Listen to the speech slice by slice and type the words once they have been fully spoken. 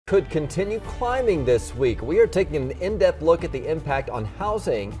could continue climbing this week. We are taking an in-depth look at the impact on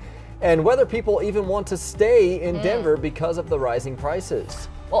housing and whether people even want to stay in Denver because of the rising prices.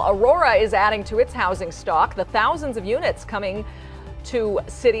 Well, Aurora is adding to its housing stock, the thousands of units coming to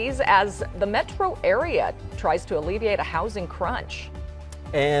cities as the metro area tries to alleviate a housing crunch.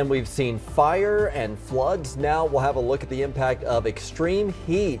 And we've seen fire and floods. Now we'll have a look at the impact of extreme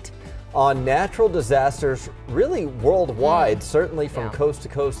heat on natural disasters really worldwide, certainly from coast to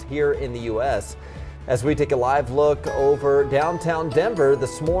coast here in the U.S. As we take a live look over downtown Denver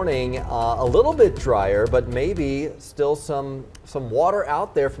this morning, a little bit drier, but maybe still some water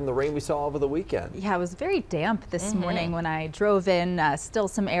out there from the rain we saw over the weekend. Yeah, it was very damp this morning when I drove in. Still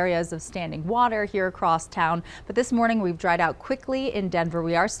some areas of standing water here across town, but this morning we've dried out quickly in Denver.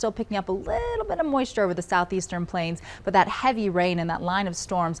 We are still picking up a little bit of moisture over the southeastern plains, but that heavy rain and that line of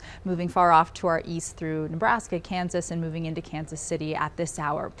storms moving far off to our east through Nebraska, Kansas, and moving into Kansas City at this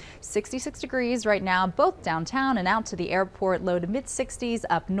hour. 66 degrees right now, both downtown and out to the airport. Low to mid 60s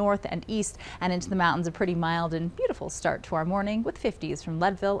up north and east and into the mountains. A pretty mild and beautiful start to our morning with 50s from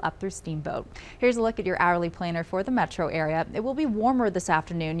Leadville up through Steamboat. Here's a look at your hourly planner for the metro area. It will be warmer this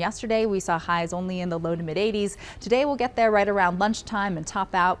afternoon. Yesterday we saw highs only in the low to mid 80s. Today we'll get there right around lunchtime and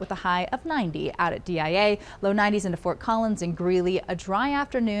top out with a high of 90 out at DIA. Low 90s into Fort Collins and Greeley. A dry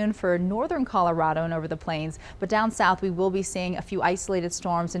afternoon for northern Colorado and over the plains, but down south we will be seeing a few isolated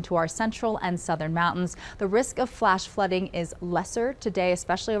storms into our central and southern mountains. The risk of flash flooding is lesser today,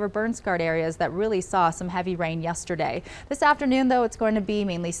 especially over burn-scarred areas that really saw some heavy rain yesterday. This afternoon, though, it's going to be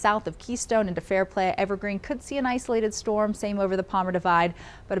mainly south of Keystone into Fairplay. Evergreen could see an isolated storm, same over the Palmer Divide,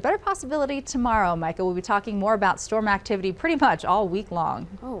 but a better possibility tomorrow. Micah, we'll be talking more about storm activity pretty much all week long.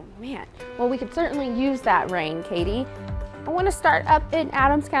 Oh, man. Well, we could certainly use that rain, Katie. I want to start up in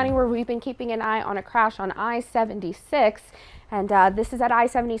Adams County, where we've been keeping an eye on a crash on I-76. And this is at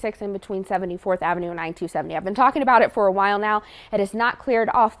I-76 in between 74th Avenue and I-270. I've been talking about it for a while now. It is not cleared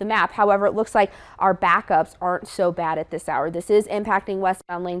off the map. However, it looks like our backups aren't so bad at this hour. This is impacting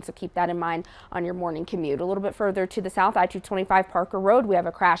westbound lanes, so keep that in mind on your morning commute. A little bit further to the south, I-225 Parker Road, we have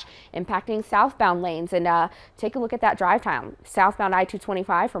a crash impacting southbound lanes. And take a look at that drive time. Southbound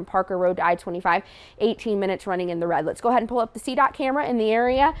I-225 from Parker Road to I-25, 18 minutes running in the red. Let's go ahead and pull up the CDOT camera in the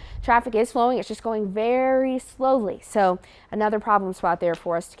area. Traffic is flowing. It's just going very slowly. So another problem spot there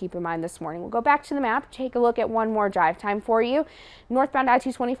for us to keep in mind this morning. We'll go back to the map, take a look at one more drive time for you. Northbound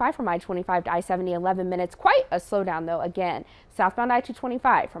I-225 from I-25 to I-70, 11 minutes. Quite a slowdown though. Again, southbound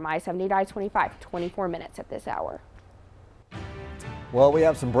I-225 from I-70 to I-25, 24 minutes at this hour. Well, we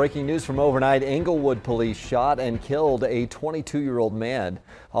have some breaking news from overnight. Englewood police shot and killed a 22-year-old man.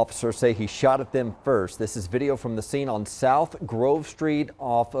 Officers say he shot at them first. This is video from the scene on South Grove Street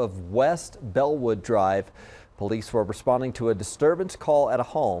off of West Bellwood Drive. Police were responding to a disturbance call at a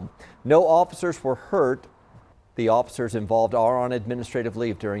home. No officers were hurt. The officers involved are on administrative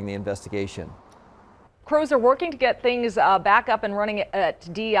leave during the investigation. Crews are working to get things back up and running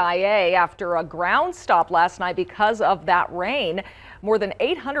at DIA after a ground stop last night because of that rain. More than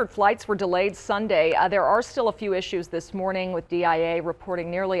 800 flights were delayed Sunday. There are still a few issues this morning, with DIA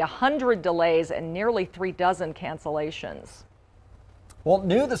reporting nearly 100 delays and nearly 36 cancellations. Well,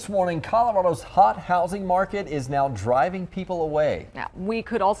 new this morning, Colorado's hot housing market is now driving people away. Now, we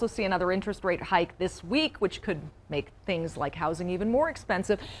could also see another interest rate hike this week, which could make things like housing even more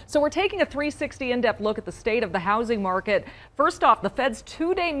expensive. So we're taking a 360 in-depth look at the state of the housing market. First off, the Fed's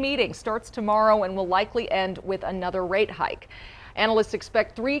two-day meeting starts tomorrow and will likely end with another rate hike. Analysts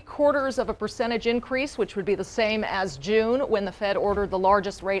expect 0.75% increase, which would be the same as June, when the Fed ordered the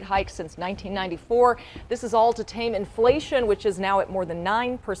largest rate hike since 1994. This is all to tame inflation, which is now at more than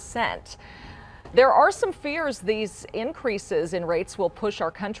 9%. There are some fears these increases in rates will push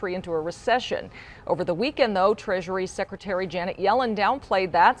our country into a recession. Over the weekend, though, Treasury Secretary Janet Yellen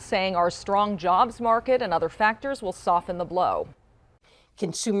downplayed that, saying our strong jobs market and other factors will soften the blow.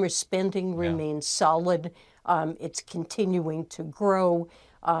 Consumer spending remains solid. It's continuing to grow.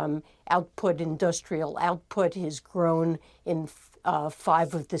 Industrial output has grown in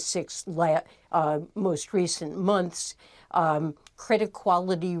 5 of the 6 most recent months. Credit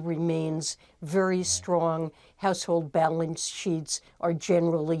quality remains very strong. Household balance sheets are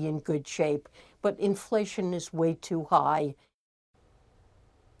generally in good shape, but inflation is way too high.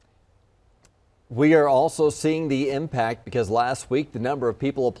 We are also seeing the impact because last week the number of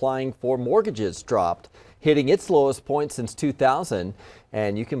people applying for mortgages dropped, hitting its lowest point since 2000.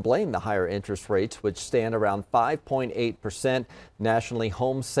 And you can blame the higher interest rates, which stand around 5.8%. Nationally,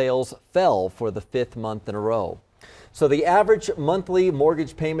 home sales fell for the 5th month in a row. So the average monthly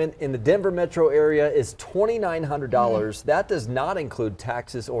mortgage payment in the Denver metro area is $2,900. That does not include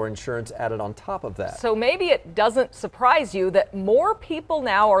taxes or insurance added on top of that. So maybe it doesn't surprise you that more people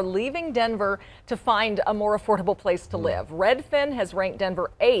now are leaving Denver to find a more affordable place to live. Redfin has ranked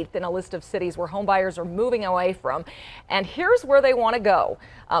Denver 8th in a list of cities where homebuyers are moving away from. And here's where they want to go.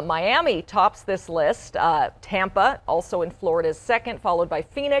 Miami tops this list. Tampa, also in Florida, is second, followed by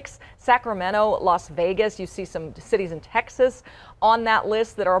Phoenix, Sacramento, Las Vegas. You see some cities in Texas on that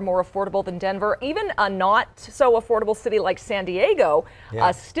list that are more affordable than Denver. Even a not so affordable city like San Diego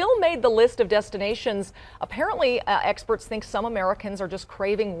still made the list of destinations. Apparently, experts think some Americans are just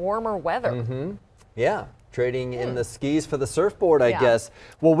craving warmer weather. Yeah. Trading in the skis for the surfboard, I guess.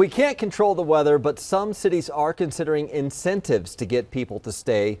 Well, we can't control the weather, but some cities are considering incentives to get people to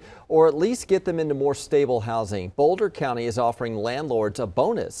stay or at least get them into more stable housing. Boulder County is offering landlords a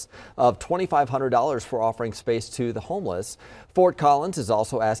bonus of $2,500 for offering space to the homeless. Fort Collins is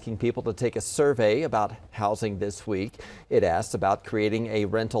also asking people to take a survey about housing this week. It asks about creating a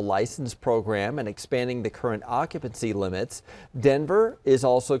rental license program and expanding the current occupancy limits. Denver is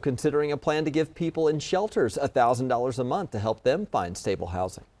also considering a plan to give people in shelters $1,000 a month to help them find stable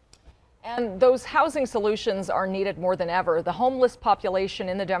housing. And those housing solutions are needed more than ever. The homeless population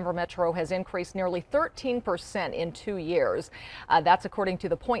in the Denver metro has increased nearly 13% in 2 years. That's according to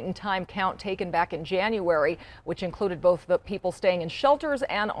the point-in-time count taken back in January, which included both the people staying in shelters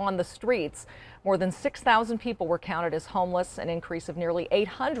and on the streets. More than 6,000 people were counted as homeless, an increase of nearly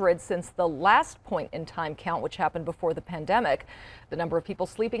 800 since the last point-in-time count, which happened before the pandemic. The number of people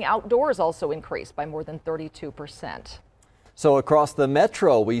sleeping outdoors also increased by more than 32%. So across the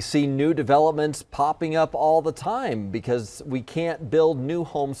metro, we see new developments popping up all the time because we can't build new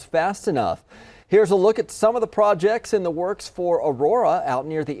homes fast enough. Here's a look at some of the projects in the works for Aurora out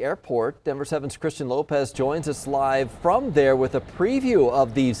near the airport. Denver 7's Christian Lopez joins us live from there with a preview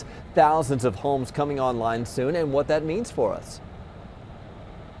of these thousands of homes coming online soon and what that means for us.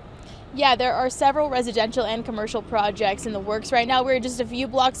 Yeah, there are several residential and commercial projects in the works right now. We're just a few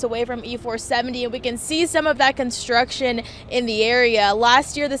blocks away from E470 and we can see some of that construction in the area.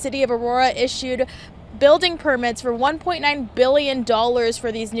 Last year, the city of Aurora issued building permits for $1.9 billion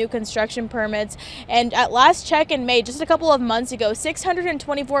for these new construction permits. And at last check in May, just a couple of months ago,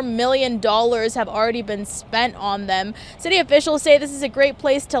 $624 million have already been spent on them. City officials say this is a great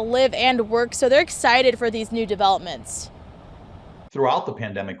place to live and work, so they're excited for these new developments. Throughout the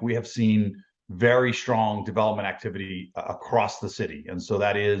pandemic, we have seen very strong development activity across the city. And so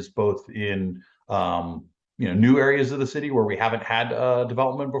that is both in new areas of the city where we haven't had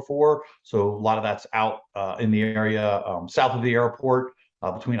development before. So a lot of that's out in the area south of the airport,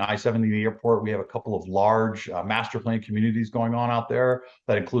 between I-70 and the airport. We have a couple of large master plan communities going on out there.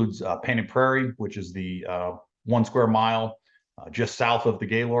 That includes Painted Prairie, which is the 1 square mile just south of the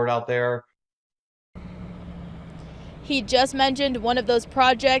Gaylord out there. He just mentioned one of those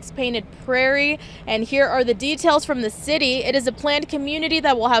projects, Painted Prairie, and here are the details from the city. It is a planned community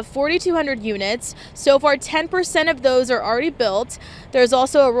that will have 4,200 units. So far, 10% of those are already built. There's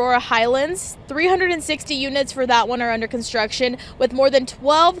also Aurora Highlands. 360 units for that one are under construction, with more than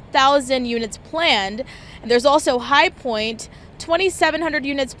 12,000 units planned. And there's also High Point. 2,700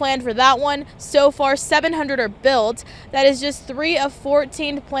 units planned for that one. So far, 700 are built. That is just 3 of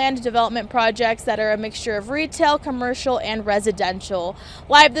 14 planned development projects that are a mixture of retail, commercial, and residential.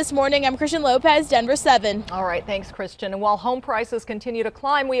 Live this morning, I'm Christian Lopez, Denver 7. All right, thanks, Christian. And while home prices continue to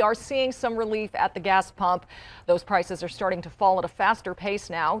climb, we are seeing some relief at the gas pump. Those prices are starting to fall at a faster pace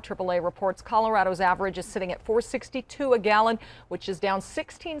now. AAA reports Colorado's average is sitting at $4.62 a gallon, which is down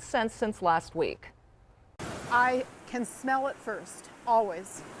 16 cents since last week. I can smell it first,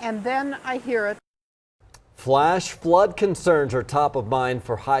 always, and then I hear it. Flash flood concerns are top of mind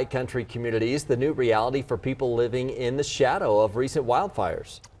for high country communities, the new reality for people living in the shadow of recent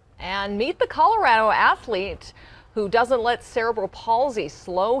wildfires. And meet the Colorado athlete who doesn't let cerebral palsy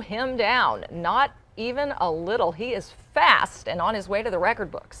slow him down, not even a little. He is fast and on his way to the record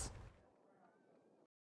books.